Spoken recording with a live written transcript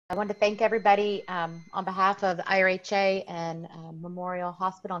I want to thank everybody on behalf of the IRHA and Memorial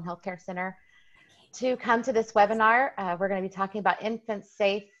Hospital and Healthcare Center to come to this webinar. We're going to be talking about infant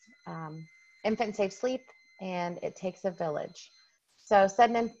safe sleep, and it takes a village. So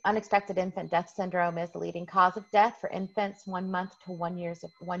sudden and unexpected infant death syndrome is the leading cause of death for infants 1 month to 1 year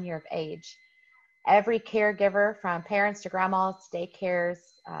of age. Every caregiver, from parents to grandmas, daycares,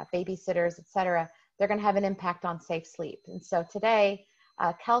 babysitters, etc., they're going to have an impact on safe sleep. And so today,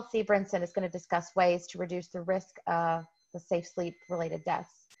 Kelsey Brinson is going to discuss ways to reduce the risk of the safe sleep related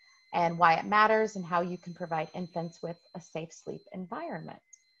deaths and why it matters and how you can provide infants with a safe sleep environment.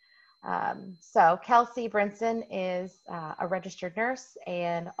 So Kelsey Brinson is a registered nurse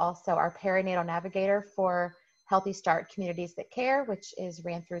and also our perinatal navigator for Healthy Start Communities That Care, which is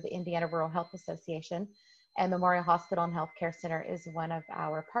ran through the Indiana Rural Health Association, and Memorial Hospital and Healthcare Center is one of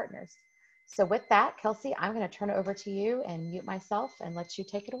our partners. So with that, Kelsey, I'm going to turn it over to you and mute myself and let you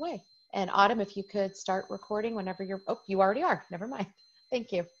take it away. And Autumn, if you could start recording whenever you're, oh, you already are, never mind.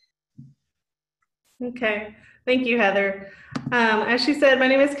 Thank you. Okay, thank you, Heather. As she said, my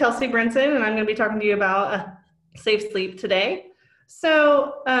name is Kelsey Brinson, and I'm going to be talking to you about safe sleep today.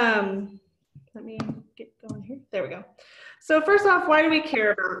 So let me get going here. There we go. So first off, why do we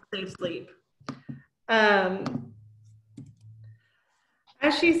care about safe sleep?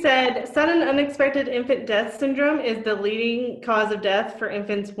 As she said, sudden unexpected infant death syndrome is the leading cause of death for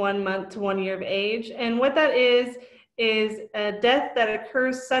infants 1 month to 1 year of age. And what that is a death that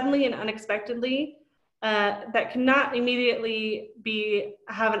occurs suddenly and unexpectedly that cannot immediately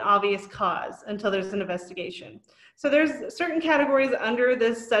have an obvious cause until there's an investigation. So there's certain categories under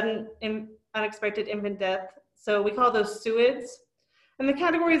this sudden unexpected infant death. So we call those SUIDs. And the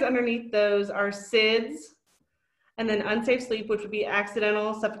categories underneath those are SIDS, and then unsafe sleep, which would be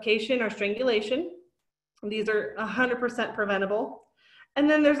accidental suffocation or strangulation. These are 100% preventable. And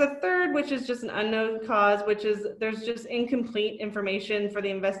then there's a third, which is just an unknown cause, which is there's just incomplete information for the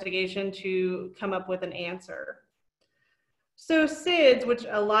investigation to come up with an answer. So SIDS, which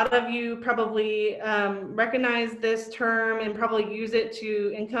a lot of you probably recognize this term and probably use it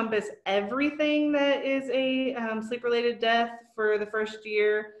to encompass everything that is a sleep-related death for the first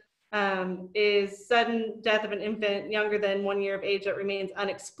year, is sudden death of an infant younger than 1 year of age that remains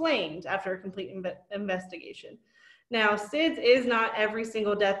unexplained after a complete investigation. Now, SIDS is not every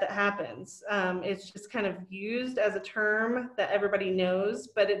single death that happens. It's just kind of used as a term that everybody knows,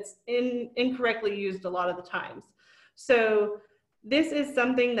 but it's incorrectly used a lot of the times. So this is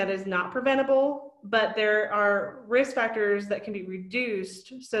something that is not preventable, but there are risk factors that can be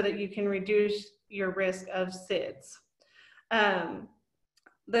reduced so that you can reduce your risk of SIDS.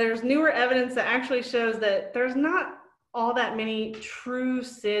 There's newer evidence that actually shows that there's not all that many true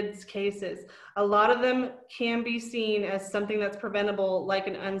SIDS cases. A lot of them can be seen as something that's preventable, like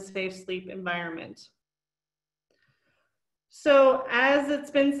an unsafe sleep environment. So as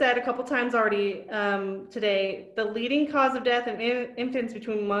it's been said a couple times already today, the leading cause of death in infants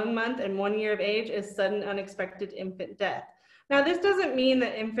between 1 month and 1 year of age is sudden unexpected infant death. Now, this doesn't mean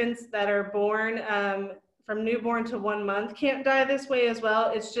that infants that are born from newborn to 1 month can't die this way as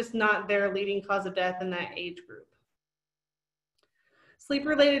well. It's just not their leading cause of death in that age group.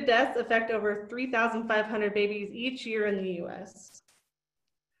 Sleep-related deaths affect over 3,500 babies each year in the US.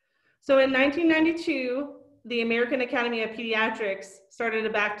 So in 1992, the American Academy of Pediatrics started a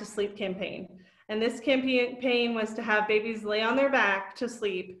Back to Sleep campaign. And this campaign was to have babies lay on their back to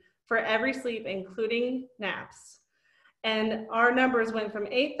sleep for every sleep, including naps. And our numbers went from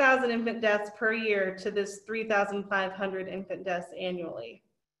 8,000 infant deaths per year to this 3,500 infant deaths annually.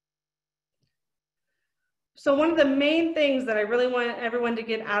 So one of the main things that I really want everyone to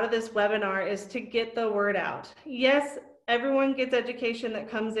get out of this webinar is to get the word out. Yes, everyone gets education that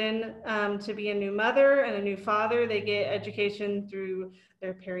comes in to be a new mother and a new father. They get education through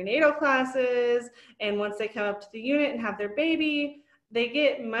their perinatal classes. And once they come up to the unit and have their baby, they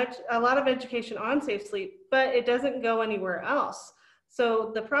get a lot of education on safe sleep, but it doesn't go anywhere else.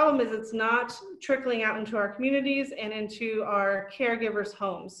 So the problem is it's not trickling out into our communities and into our caregivers'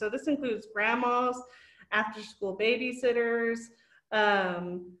 homes. So this includes grandmas, after-school babysitters,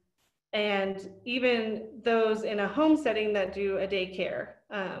 and even those in a home setting that do a daycare.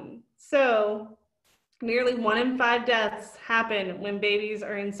 So nearly 1 in 5 deaths happen when babies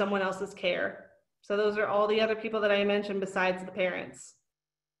are in someone else's care. So those are all the other people that I mentioned besides the parents.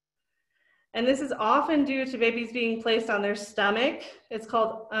 And this is often due to babies being placed on their stomach. It's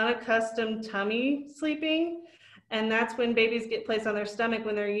called unaccustomed tummy sleeping. And that's when babies get placed on their stomach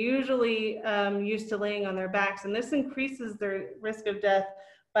when they're usually used to laying on their backs. And this increases their risk of death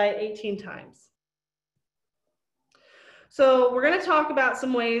by 18 times. So we're going to talk about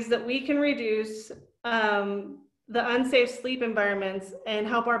some ways that we can reduce the unsafe sleep environments and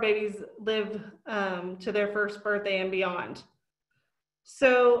help our babies live to their first birthday and beyond.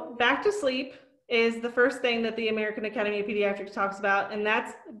 So back to sleep is the first thing that the American Academy of Pediatrics talks about, and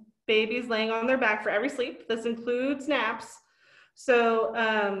that's babies laying on their back for every sleep. This includes naps. So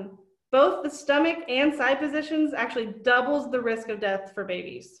both the stomach and side positions actually doubles the risk of death for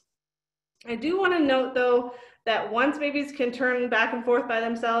babies. I do want to note, though, that once babies can turn back and forth by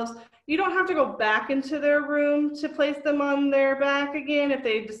themselves, you don't have to go back into their room to place them on their back again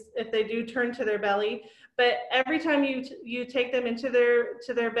if they do turn to their belly. But every time you take them into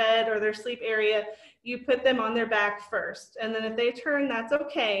their bed or their sleep area, you put them on their back first. And then if they turn, that's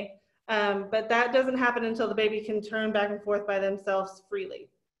okay. But that doesn't happen until the baby can turn back and forth by themselves freely.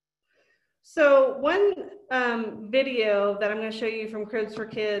 So one video that I'm going to show you from Cribs for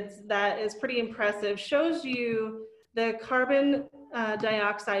Kids that is pretty impressive shows you the carbon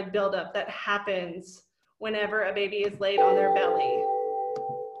dioxide buildup that happens whenever a baby is laid on their belly.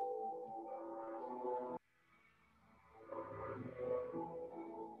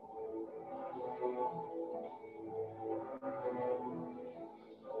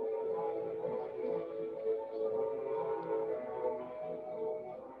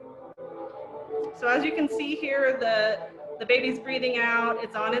 So as you can see here, the baby's breathing out,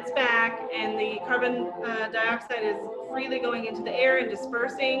 it's on its back, and the carbon dioxide is freely going into the air and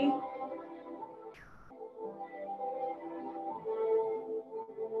dispersing.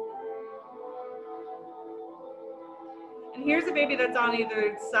 And here's a baby that's on either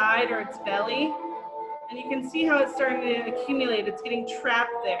its side or its belly. And you can see how it's starting to accumulate. It's getting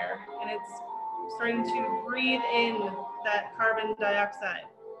trapped there, and it's starting to breathe in that carbon dioxide.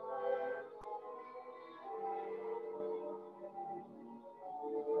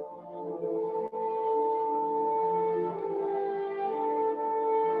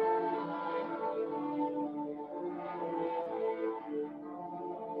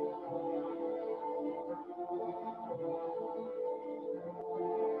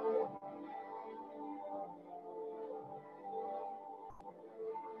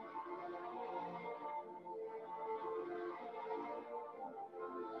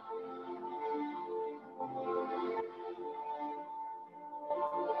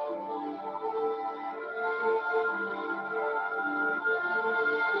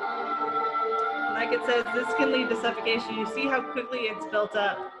 Like it says, this can lead to suffocation. You see how quickly it's built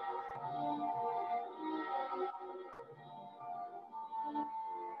up.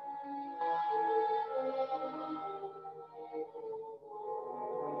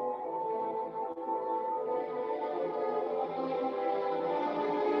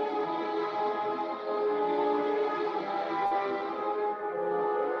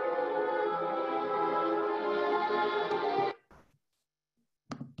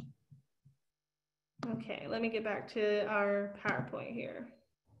 Okay, let me get back to our PowerPoint here.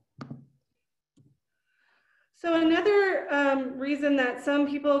 So another reason that some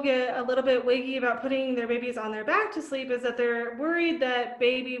people get a little bit wiggy about putting their babies on their back to sleep is that they're worried that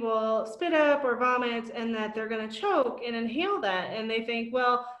baby will spit up or vomit and that they're going to choke and inhale that. And they think,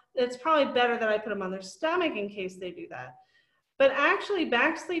 well, it's probably better that I put them on their stomach in case they do that. But actually,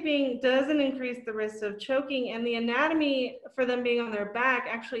 back sleeping doesn't increase the risk of choking, and the anatomy for them being on their back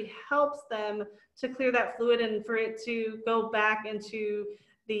actually helps them to clear that fluid and for it to go back into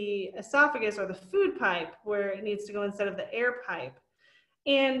the esophagus or the food pipe where it needs to go instead of the air pipe.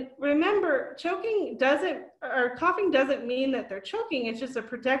 And remember, choking doesn't, or coughing doesn't mean that they're choking. It's just a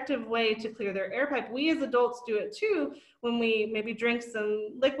protective way to clear their air pipe. We as adults do it too. When we maybe drink some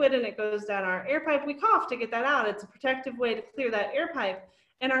liquid and it goes down our air pipe, we cough to get that out. It's a protective way to clear that air pipe.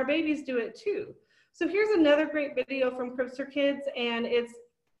 And our babies do it too. So here's another great video from Cribs for Kids, and it's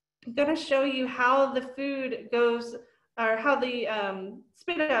going to show you how the food goes, or how the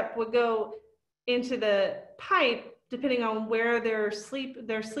spit up would go into the pipe depending on where they're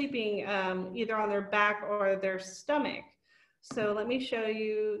sleeping, either on their back or their stomach. So let me show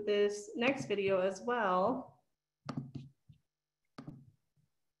you this next video as well.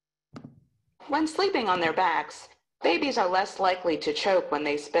 When sleeping on their backs, babies are less likely to choke when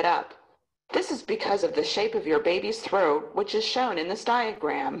they spit up. This is because of the shape of your baby's throat, which is shown in this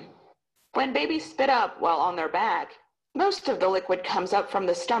diagram. When babies spit up while on their back, most of the liquid comes up from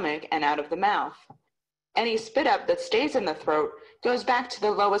the stomach and out of the mouth. Any spit up that stays in the throat goes back to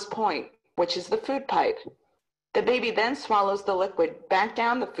the lowest point, which is the food pipe. The baby then swallows the liquid back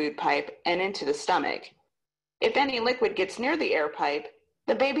down the food pipe and into the stomach. If any liquid gets near the air pipe,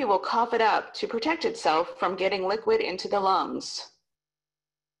 the baby will cough it up to protect itself from getting liquid into the lungs.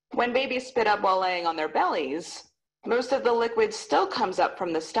 When babies spit up while laying on their bellies, Most of the liquid still comes up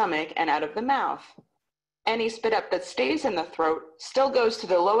from the stomach and out of the mouth. Any spit up that stays in the throat still goes to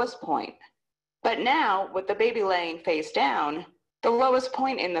the lowest point. But now, with the baby laying face down, the lowest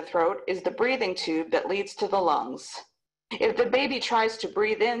point in the throat is the breathing tube that leads to the lungs. If the baby tries to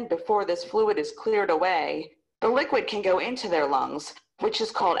breathe in before this fluid is cleared away, the liquid can go into their lungs, which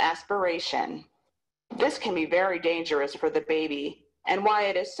is called aspiration. This can be very dangerous for the baby, and why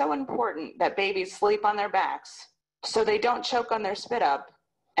it is so important that babies sleep on their backs so they don't choke on their spit up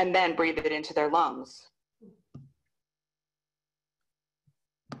and then breathe it into their lungs.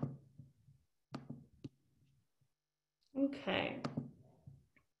 Okay.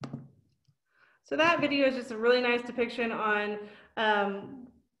 So that video is just a really nice depiction on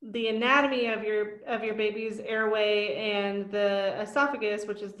the anatomy of your baby's airway and the esophagus,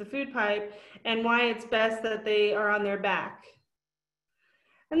 which is the food pipe, and why it's best that they are on their back.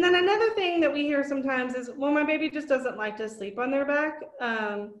 And then another thing that we hear sometimes is, well, my baby just doesn't like to sleep on their back.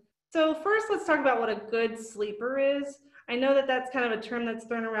 So first, let's talk about what a good sleeper is. I know that that's kind of a term that's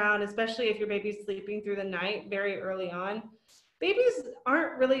thrown around, especially if your baby's sleeping through the night very early on. Babies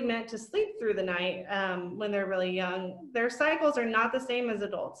aren't really meant to sleep through the night when they're really young. Their cycles are not the same as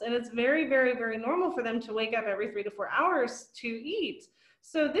adults, and it's very, very, very normal for them to wake up every 3 to 4 hours to eat.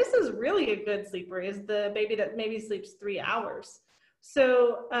 So this is really a good sleeper, is the baby that maybe sleeps 3 hours.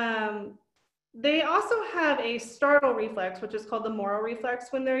 So they also have a startle reflex, which is called the Moro reflex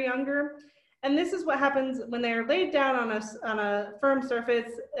when they're younger. And this is what happens when they're laid down on a firm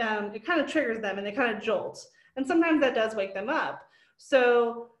surface. It kind of triggers them and they kind of jolt. And sometimes that does wake them up.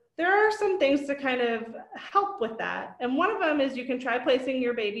 So there are some things to kind of help with that. And one of them is you can try placing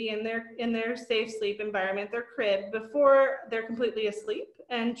your baby in their safe sleep environment, their crib, before they're completely asleep,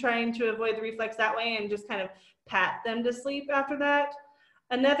 and trying to avoid the reflex that way and just kind of pat them to sleep after that.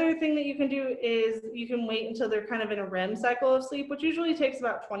 Another thing that you can do is you can wait until they're kind of in a REM cycle of sleep, which usually takes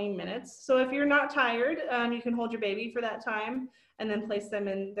about 20 minutes. So if you're not tired, you can hold your baby for that time and then place them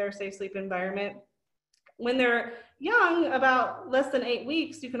in their safe sleep environment. When they're young, about less than 8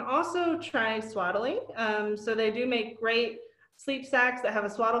 weeks, you can also try swaddling. So they do make great sleep sacks that have a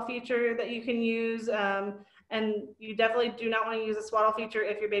swaddle feature that you can use. And you definitely do not want to use a swaddle feature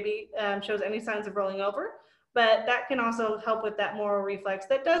if your baby shows any signs of rolling over. But that can also help with that Moro reflex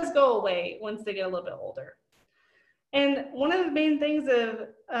that does go away once they get a little bit older. And one of the main things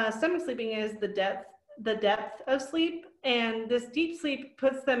of stomach sleeping is the depth of sleep. And this deep sleep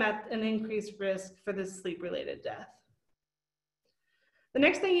puts them at an increased risk for this sleep-related death. The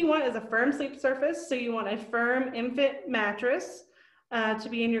next thing you want is a firm sleep surface. So you want a firm infant mattress to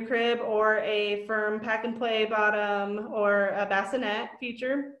be in your crib, or a firm pack and play bottom, or a bassinet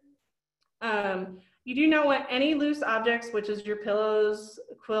feature. You do not want any loose objects, which is your pillows,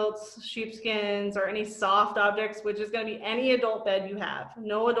 quilts, sheepskins, or any soft objects, which is going to be any adult bed you have.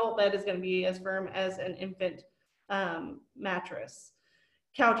 No adult bed is going to be as firm as an infant mattress.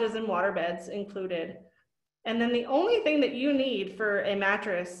 Couches and water beds included. And then the only thing that you need for a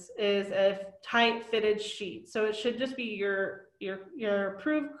mattress is a tight fitted sheet. So it should just be your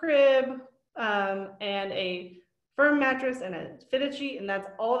approved crib and a firm mattress and a fitted sheet, and that's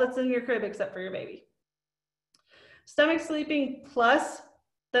all that's in your crib except for your baby. Stomach sleeping plus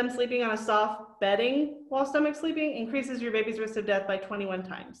them sleeping on a soft bedding while stomach sleeping increases your baby's risk of death by 21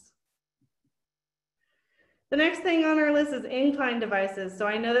 times. The next thing on our list is incline devices. So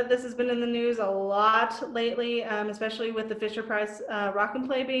I know that this has been in the news a lot lately, especially with the Fisher-Price Rock and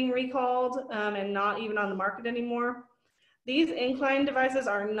Play being recalled and not even on the market anymore. These incline devices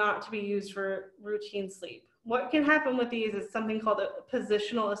are not to be used for routine sleep. What can happen with these is something called a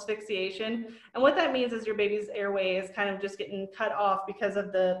positional asphyxiation. And what that means is your baby's airway is kind of just getting cut off because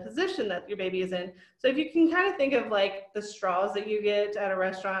of the position that your baby is in. So if you can kind of think of like the straws that you get at a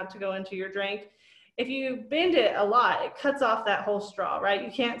restaurant to go into your drink, if you bend it a lot, it cuts off that whole straw, right?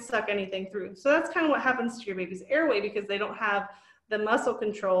 You can't suck anything through. So that's kind of what happens to your baby's airway because they don't have the muscle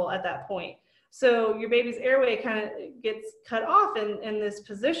control at that point. So your baby's airway kind of gets cut off in this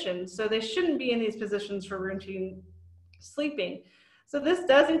position. So they shouldn't be in these positions for routine sleeping. So this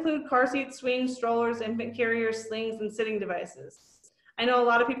does include car seats, swings, strollers, infant carriers, slings, and sitting devices. I know a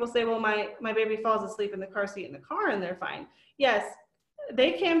lot of people say, well, my baby falls asleep in the car seat in the car and they're fine. Yes,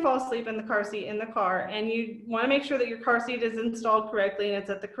 they can fall asleep in the car seat in the car, and you want to make sure that your car seat is installed correctly and it's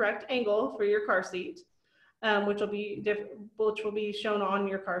at the correct angle for your car seat. Which will be shown on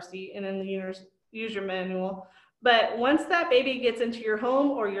your car seat and in the user manual. But once that baby gets into your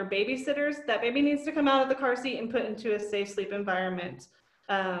home or your babysitters, that baby needs to come out of the car seat and put into a safe sleep environment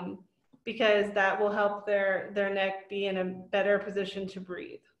because that will help their neck be in a better position to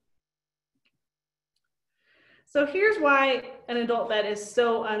breathe. So here's why an adult bed is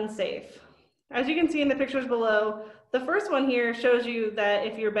so unsafe. As you can see in the pictures below, the first one here shows you that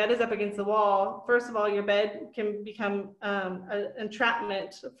if your bed is up against the wall, first of all, your bed can become an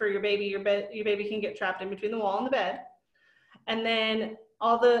entrapment for your baby. Your baby can get trapped in between the wall and the bed. And then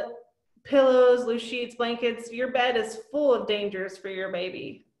all the pillows, loose sheets, blankets, your bed is full of dangers for your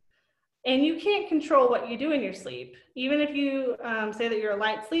baby. And you can't control what you do in your sleep. Even if you say that you're a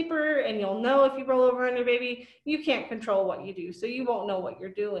light sleeper and you'll know if you roll over on your baby, you can't control what you do, so you won't know what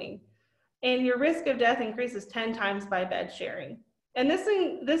you're doing. And your risk of death increases 10 times by bed sharing. And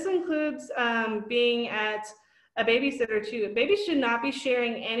this includes being at a babysitter too. Babies should not be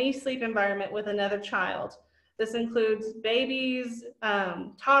sharing any sleep environment with another child. This includes babies,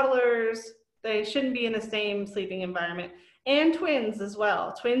 toddlers. They shouldn't be in the same sleeping environment. And twins as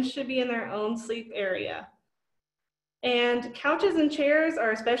well. Twins should be in their own sleep area. And couches and chairs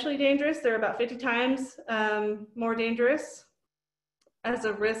are especially dangerous. They're about 50 times more dangerous as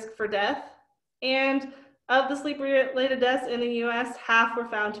a risk for death. And of the sleep-related deaths in the US, half were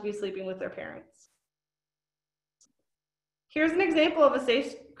found to be sleeping with their parents. Here's an example of a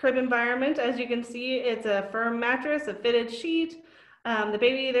safe crib environment. As you can see, it's a firm mattress, a fitted sheet. The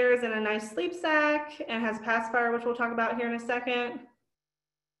baby there is in a nice sleep sack and has a pacifier, which we'll talk about here in a second.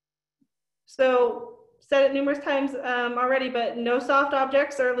 So, said it numerous times already, but no soft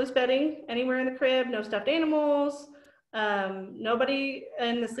objects or loose bedding anywhere in the crib, no stuffed animals, nobody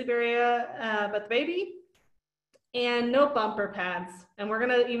in the sleep area but the baby, and no bumper pads. And we're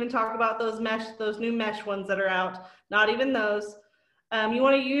gonna even talk about those new mesh ones that are out, not even those. You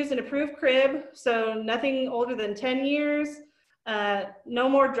wanna use an approved crib, so nothing older than 10 years. No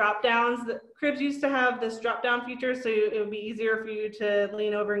more drop downs. The cribs used to have this drop down feature, so it would be easier for you to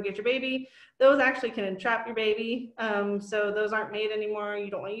lean over and get your baby. Those actually can entrap your baby, so those aren't made anymore. You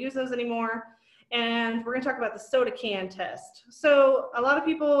don't want to use those anymore. And we're going to talk about the soda can test. So a lot of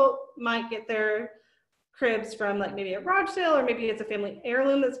people might get their cribs from like maybe a garage sale, or maybe it's a family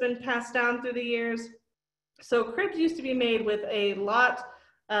heirloom that's been passed down through the years. So cribs used to be made with a lot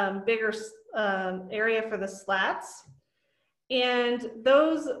bigger area for the slats. And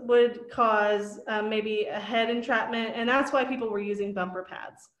those would cause maybe a head entrapment, and that's why people were using bumper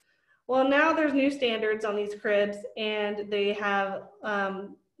pads. Well, now there's new standards on these cribs, and they have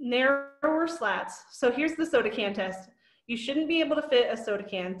narrower slats. So here's the soda can test. You shouldn't be able to fit a soda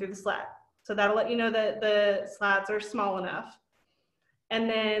can through the slat. So that'll let you know that the slats are small enough. And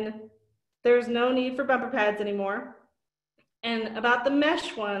then there's no need for bumper pads anymore. And about the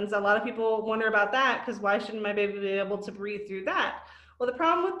mesh ones, a lot of people wonder about that, because why shouldn't my baby be able to breathe through that? Well, the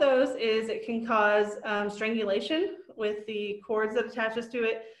problem with those is it can cause strangulation with the cords that attaches to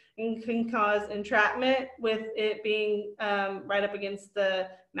it, and can cause entrapment with it being right up against the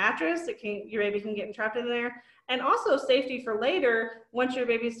mattress. Your baby can get entrapped in there. And also safety for later, once your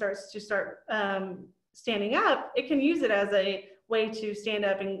baby starts to standing up, it can use it as a way to stand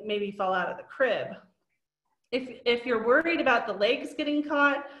up and maybe fall out of the crib. If you're worried about the legs getting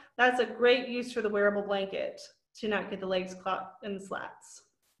caught, that's a great use for the wearable blanket to not get the legs caught in the slats.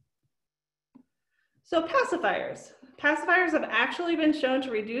 So pacifiers. Pacifiers have actually been shown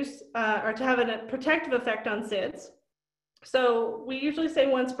to reduce or to have a protective effect on SIDS. So we usually say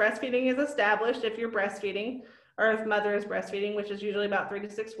once breastfeeding is established, if you're breastfeeding, or if mother is breastfeeding, which is usually about 3 to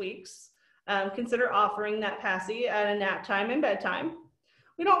 6 weeks, consider offering that passy at a nap time and bedtime.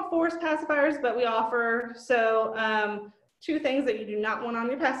 We don't force pacifiers, but we offer. So 2 things that you do not want on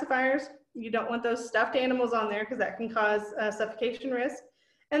your pacifiers. You don't want those stuffed animals on there, because that can cause suffocation risk.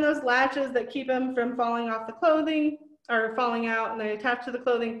 And those latches that keep them from falling off the clothing or falling out and they attach to the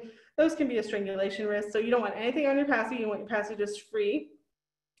clothing, those can be a strangulation risk. So you don't want anything on your passy. You want your passy just free.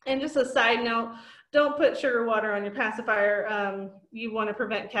 And just a side note, don't put sugar water on your pacifier. You want to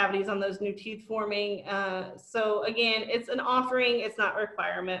prevent cavities on those new teeth forming. So again, it's an offering. It's not a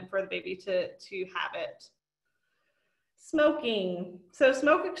requirement for the baby to have it. Smoking. So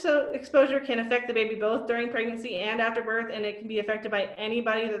smoke exposure can affect the baby both during pregnancy and after birth, and it can be affected by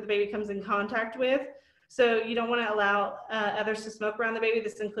anybody that the baby comes in contact with. So you don't want to allow others to smoke around the baby.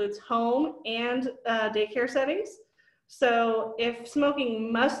 This includes home and daycare settings. So if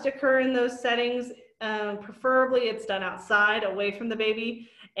smoking must occur in those settings, preferably it's done outside, away from the baby,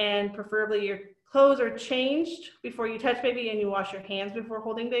 and preferably your clothes are changed before you touch baby and you wash your hands before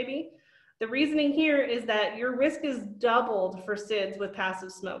holding baby. The reasoning here is that your risk is doubled for SIDS with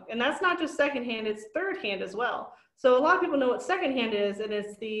passive smoke. And that's not just secondhand, it's thirdhand as well. So a lot of people know what secondhand is, and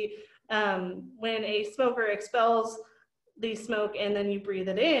it's the when a smoker expels the smoke and then you breathe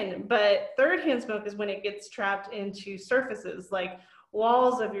it in. But thirdhand smoke is when it gets trapped into surfaces like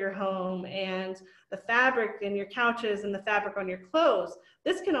walls of your home and the fabric in your couches and the fabric on your clothes.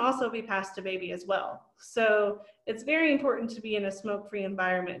 This can also be passed to baby as well. So it's very important to be in a smoke-free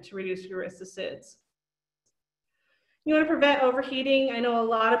environment to reduce your risk of SIDS. You want to prevent overheating. I know a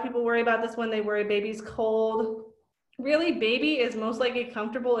lot of people worry about this when they worry baby's cold. Really, baby is most likely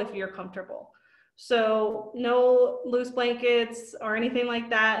comfortable if you're comfortable. So no loose blankets or anything like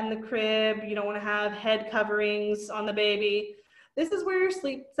that in the crib. You don't want to have head coverings on the baby. This is where your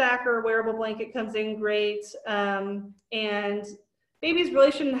sleep sack or wearable blanket comes in great. And babies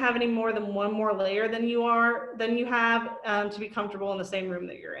really shouldn't have any more than one more layer than you have to be comfortable in the same room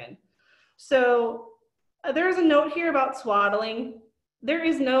that you're in. So there's a note here about swaddling. There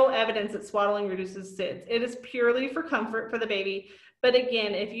is no evidence that swaddling reduces SIDS. It is purely for comfort for the baby. But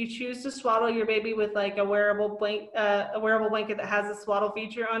again, if you choose to swaddle your baby with like a wearable blanket that has a swaddle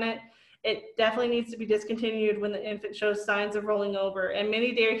feature on it, it definitely needs to be discontinued when the infant shows signs of rolling over. And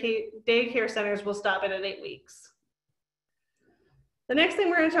many daycare centers will stop it at 8 weeks. The next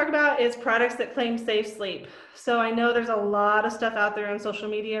thing we're going to talk about is products that claim safe sleep. So I know there's a lot of stuff out there on social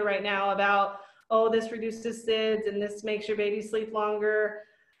media right now about, oh, this reduces SIDS and this makes your baby sleep longer.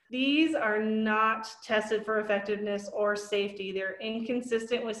 These are not tested for effectiveness or safety. They're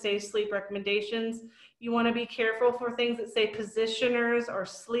inconsistent with safe sleep recommendations. You want to be careful for things that say positioners or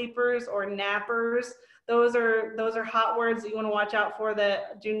sleepers or nappers. Those are hot words that you want to watch out for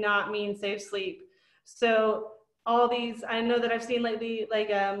that do not mean safe sleep. So all these, I know that I've seen lately, like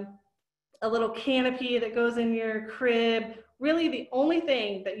a little canopy that goes in your crib. Really, the only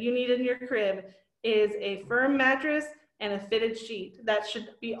thing that you need in your crib is a firm mattress and a fitted sheet. That should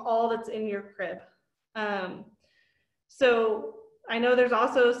be all that's in your crib. So I know there's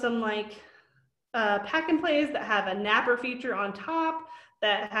also some like pack and plays that have a napper feature on top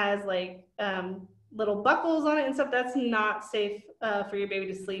that has like little buckles on it and stuff. That's not safe for your baby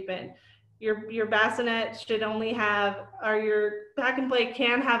to sleep in. Your bassinet should only have, or your pack and play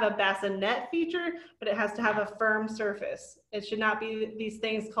can have a bassinet feature, but it has to have a firm surface. It should not be these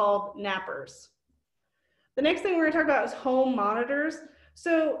things called nappers. The next thing we're going to talk about is home monitors.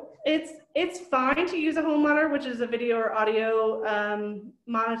 So it's fine to use a home monitor, which is a video or audio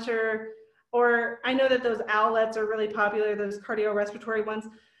monitor, or I know that those owlets are really popular, those cardiorespiratory ones.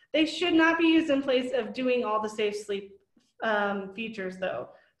 They should not be used in place of doing all the safe sleep features though.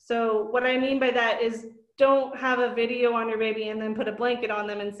 So what I mean by that is don't have a video on your baby and then put a blanket on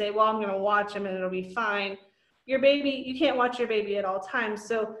them and say, well, I'm going to watch them and it'll be fine. Your baby, you can't watch your baby at all times.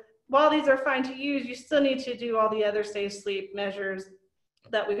 So while these are fine to use, you still need to do all the other safe sleep measures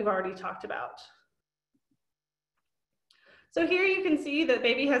that we've already talked about. So here you can see that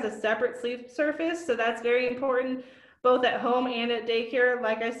baby has a separate sleep surface. So that's very important, both at home and at daycare.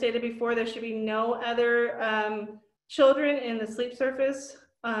 Like I stated before, there should be no other children in the sleep surface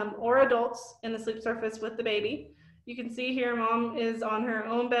or adults in the sleep surface with the baby. You can see here mom is on her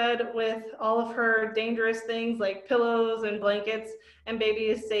own bed with all of her dangerous things like pillows and blankets, and baby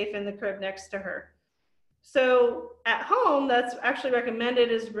is safe in the crib next to her. So at home, that's actually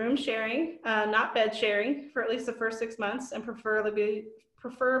recommended is room sharing, not bed sharing, for at least the first 6 months, and preferably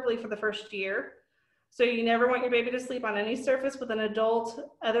for the first year. So you never want your baby to sleep on any surface with an adult,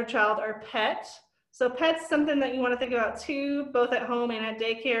 other child, or pet. So pet's something that you want to think about too, both at home and at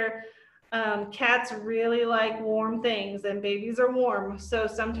daycare. Cats really like warm things, and babies are warm. So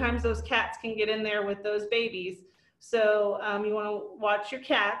sometimes those cats can get in there with those babies. So you want to watch your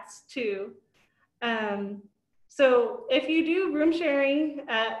cats too. So if you do room sharing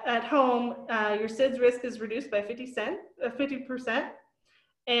at home, your SIDS risk is reduced by 50%.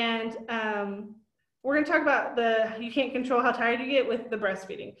 And we're going to talk about you can't control how tired you get with the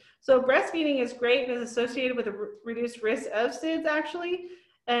breastfeeding. So breastfeeding is great and is associated with a reduced risk of SIDS actually.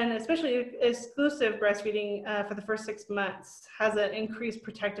 And especially exclusive breastfeeding for the first 6 months has an increased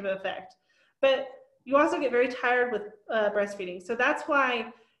protective effect. But you also get very tired with breastfeeding. So that's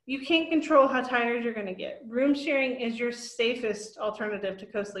why you can't control how tired you're going to get. Room sharing is your safest alternative to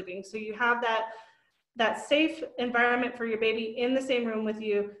co-sleeping. So you have that safe environment for your baby in the same room with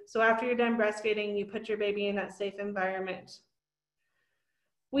you. So after you're done breastfeeding, you put your baby in that safe environment.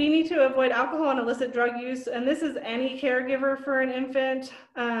 We need to avoid alcohol and illicit drug use, and this is any caregiver for an infant.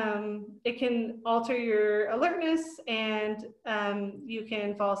 It can alter your alertness, and you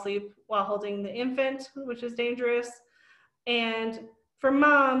can fall asleep while holding the infant, which is dangerous. And for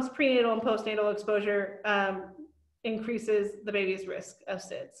moms, prenatal and postnatal exposure increases the baby's risk of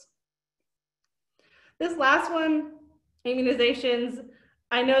SIDS. This last one, immunizations.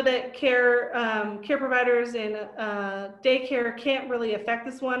 I know that care providers in daycare can't really affect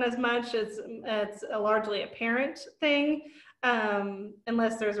this one as much. It's largely a parent thing.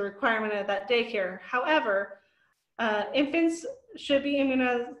 unless there's a requirement at that daycare. However, infants should be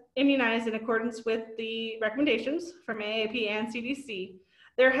immunized in accordance with the recommendations from AAP and CDC.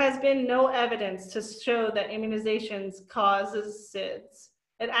 There has been no evidence to show that immunizations causes SIDS.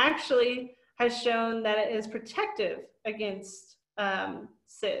 It actually has shown that it is protective against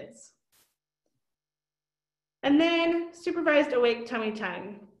SIDS. And then supervised awake tummy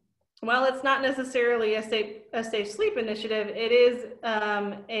time. While it's not necessarily a safe sleep initiative, it is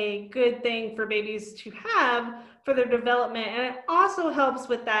a good thing for babies to have for their development. And it also helps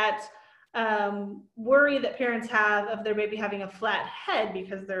with that worry that parents have of their baby having a flat head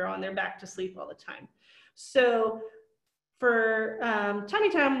because they're on their back to sleep all the time. So for tummy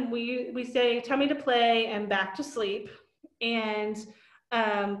time, we say tummy to play and back to sleep. And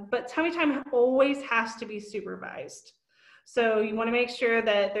but tummy time always has to be supervised. So you want to make sure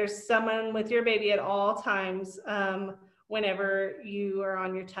that there's someone with your baby at all times whenever you are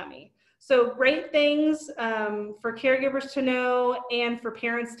on your tummy. So great things for caregivers to know and for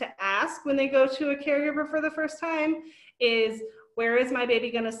parents to ask when they go to a caregiver for the first time is, where is my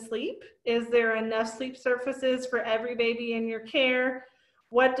baby going to sleep? Is there enough sleep surfaces for every baby in your care?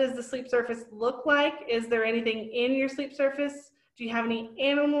 What does the sleep surface look like? Is there anything in your sleep surface? Do you have any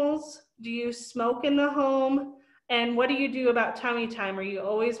animals? Do you smoke in the home? And what do you do about tummy time? Are you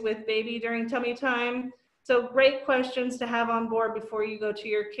always with baby during tummy time? So great questions to have on board before you go to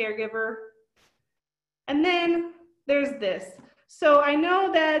your caregiver. And then there's this. So I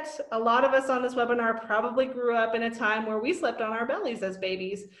know that a lot of us on this webinar probably grew up in a time where we slept on our bellies as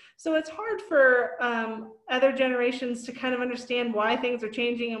babies. So it's hard for other generations to kind of understand why things are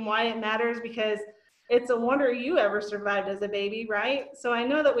changing and why it matters, because it's a wonder you ever survived as a baby, right? So I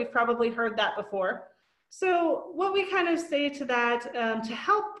know that we've probably heard that before. So what we kind of say to that, to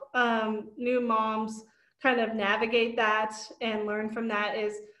help new moms kind of navigate that and learn from that,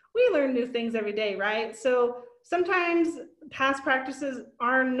 is we learn new things every day, right? So sometimes past practices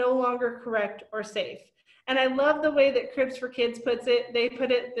are no longer correct or safe. And I love the way that Cribs for Kids puts it. They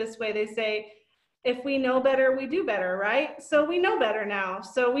put it this way. They say, if we know better, we do better, right? So we know better now.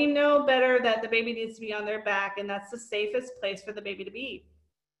 So we know better that the baby needs to be on their back, and that's the safest place for the baby to be,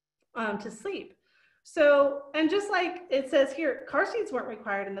 to sleep. So, and just like it says here, car seats weren't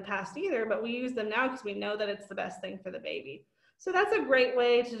required in the past either, but we use them now because we know that it's the best thing for the baby. So that's a great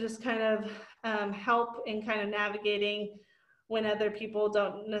way to just kind of help in kind of navigating when other people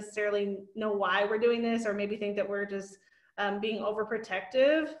don't necessarily know why we're doing this, or maybe think that we're just being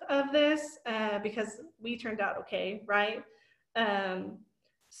overprotective of this because we turned out okay, right?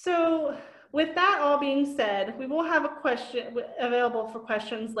 So with that all being said, we will have a question available for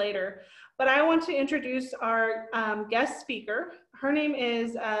questions later, but I want to introduce our guest speaker. Her name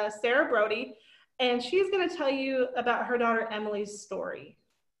is Sarah Brody, and she's going to tell you about her daughter Emily's story.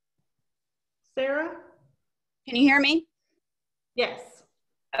 Sarah? Can you hear me? Yes.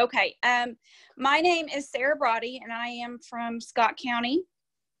 Okay. My name is Sarah Brody, and I am from Scott County.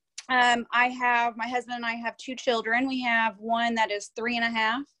 I have, my husband and I have 2 children. We have one that is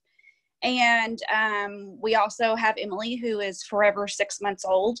 3.5, and we also have Emily, who is forever 6 months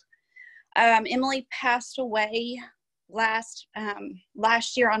old. Emily passed away last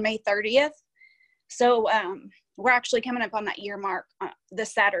year on May 30th. So we're actually coming up on that year mark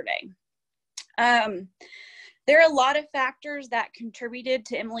this Saturday. There are a lot of factors that contributed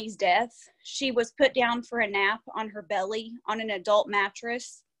to Emily's death. She was put down for a nap on her belly on an adult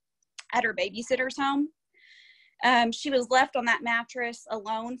mattress at her babysitter's home. She was left on that mattress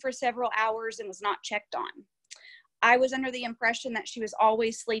alone for several hours and was not checked on. I was under the impression that she was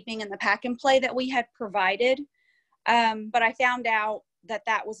always sleeping in the pack and play that we had provided, but I found out that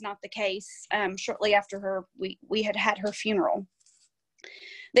that was not the case shortly after we had her funeral.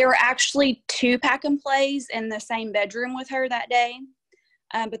 There were actually 2 pack and plays in the same bedroom with her that day,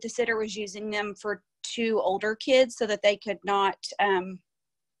 but the sitter was using them for 2 older kids so that they could not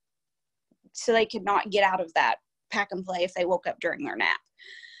get out of that pack and play if they woke up during their nap.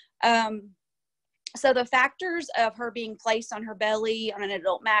 So the factors of her being placed on her belly on an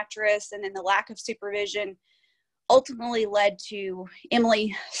adult mattress and then the lack of supervision ultimately led to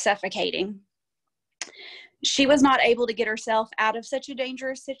Emily suffocating. She was not able to get herself out of such a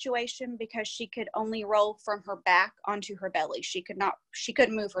dangerous situation because she could only roll from her back onto her belly. She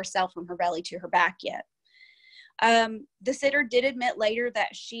couldn't move herself from her belly to her back yet. The sitter did admit later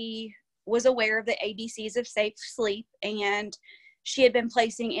that she was aware of the ABCs of safe sleep, and she had been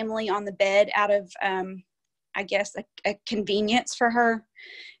placing Emily on the bed out of, I guess, a convenience for her.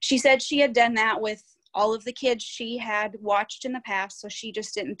 She said she had done that with all of the kids she had watched in the past, so she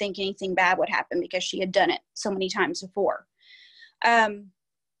just didn't think anything bad would happen because she had done it so many times before.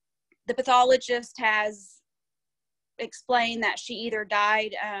 The pathologist has explained that she either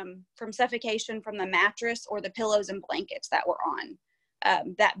died from suffocation from the mattress or the pillows and blankets that were on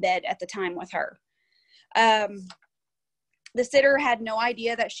that bed at the time with her. The sitter had no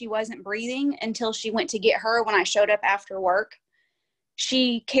idea that she wasn't breathing until she went to get her when I showed up after work.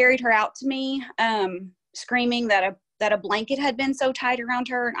 She carried her out to me, screaming that a blanket had been so tight around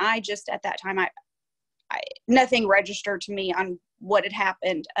her. And I just, at that time, I nothing registered to me on what had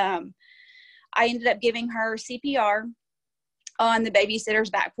happened. I ended up giving her CPR on the babysitter's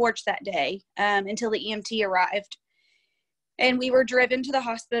back porch that day until the EMT arrived. And we were driven to the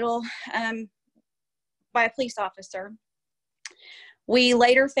hospital by a police officer. We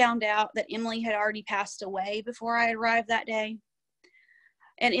later found out that Emily had already passed away before I arrived that day.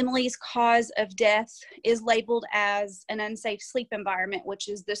 And Emily's cause of death is labeled as an unsafe sleep environment, which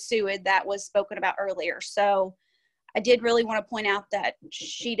is the SUID that was spoken about earlier. So I did really want to point out that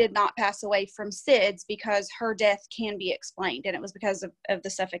she did not pass away from SIDS because her death can be explained, and it was because of the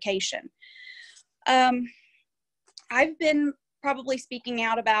suffocation. I've been probably speaking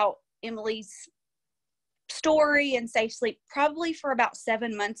out about Emily's story and safe sleep probably for about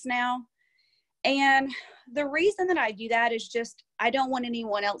 7 months now. And the reason that I do that is just, I don't want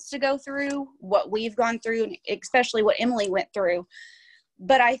anyone else to go through what we've gone through, and especially what Emily went through.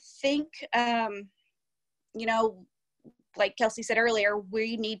 But I think, you know, like Kelsey said earlier,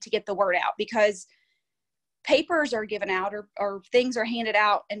 we need to get the word out, because papers are given out or things are handed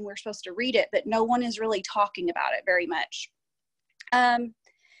out and we're supposed to read it, but no one is really talking about it very much.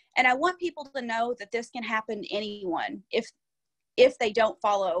 And I want people to know that this can happen to anyone if they don't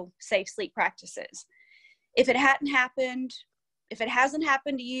follow safe sleep practices. If it hasn't happened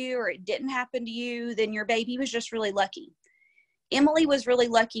to you, or it didn't happen to you, then your baby was just really lucky. Emily was really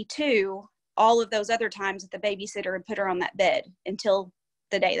lucky too, all of those other times that the babysitter had put her on that bed until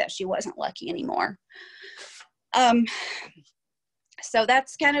the day that she wasn't lucky anymore. So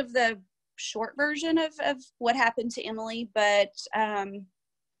that's kind of the short version of what happened to Emily, but I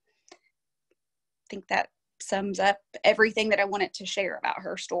think that sums up everything that I wanted to share about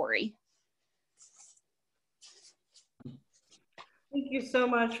her story. Thank you so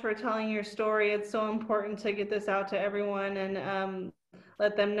much for telling your story. It's so important to get this out to everyone and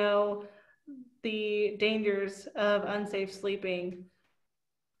let them know the dangers of unsafe sleeping.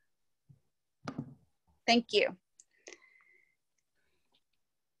 Thank you.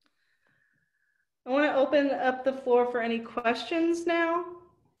 I want to open up the floor for any questions now.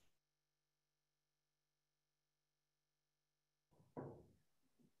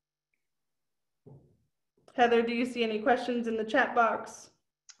 Heather, do you see any questions in the chat box?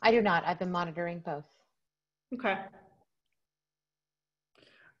 I do not. I've been monitoring both. Okay.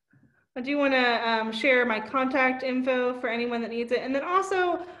 I do want to share my contact info for anyone that needs it. And then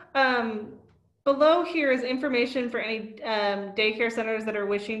also below here is information for any daycare centers that are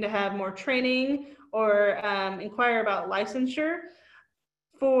wishing to have more training or inquire about licensure.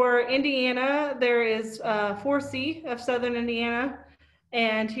 For Indiana, there is 4C of Southern Indiana.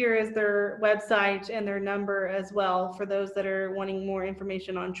 And here is their website and their number as well for those that are wanting more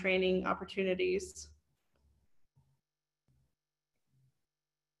information on training opportunities.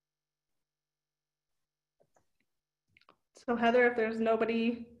 So Heather, if there's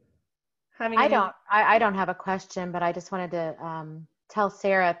nobody having I don't have a question, but I just wanted to tell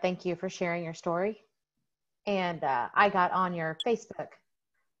Sarah, thank you for sharing your story. And I got on your Facebook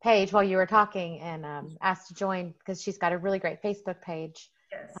page while you were talking and asked to join because she's got a really great Facebook page,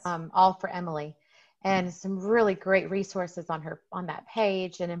 Yes. all for Emily, and some really great resources on that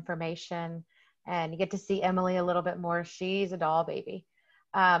page and information. And you get to see Emily a little bit more. She's a doll baby.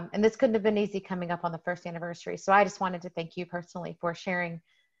 And this couldn't have been easy coming up on the first anniversary. So I just wanted to thank you personally for sharing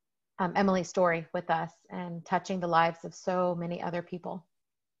Emily's story with us and touching the lives of so many other people.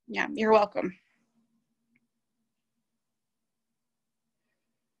 Yeah, you're welcome.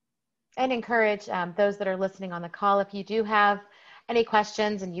 And encourage those that are listening on the call, if you do have any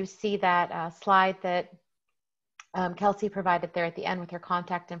questions and you see that slide that Kelsey provided there at the end with her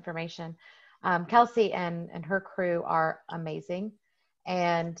contact information. Kelsey and her crew are amazing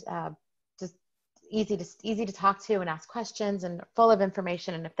and just easy to talk to and ask questions and full of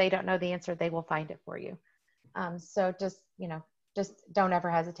information. And if they don't know the answer, they will find it for you. So just don't ever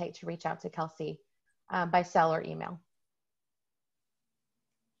hesitate to reach out to Kelsey by cell or email.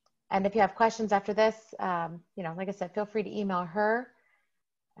 And if you have questions after this, like I said, feel free to email her.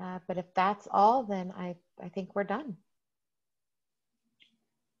 But if that's all, then I think we're done.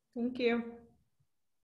 Thank you.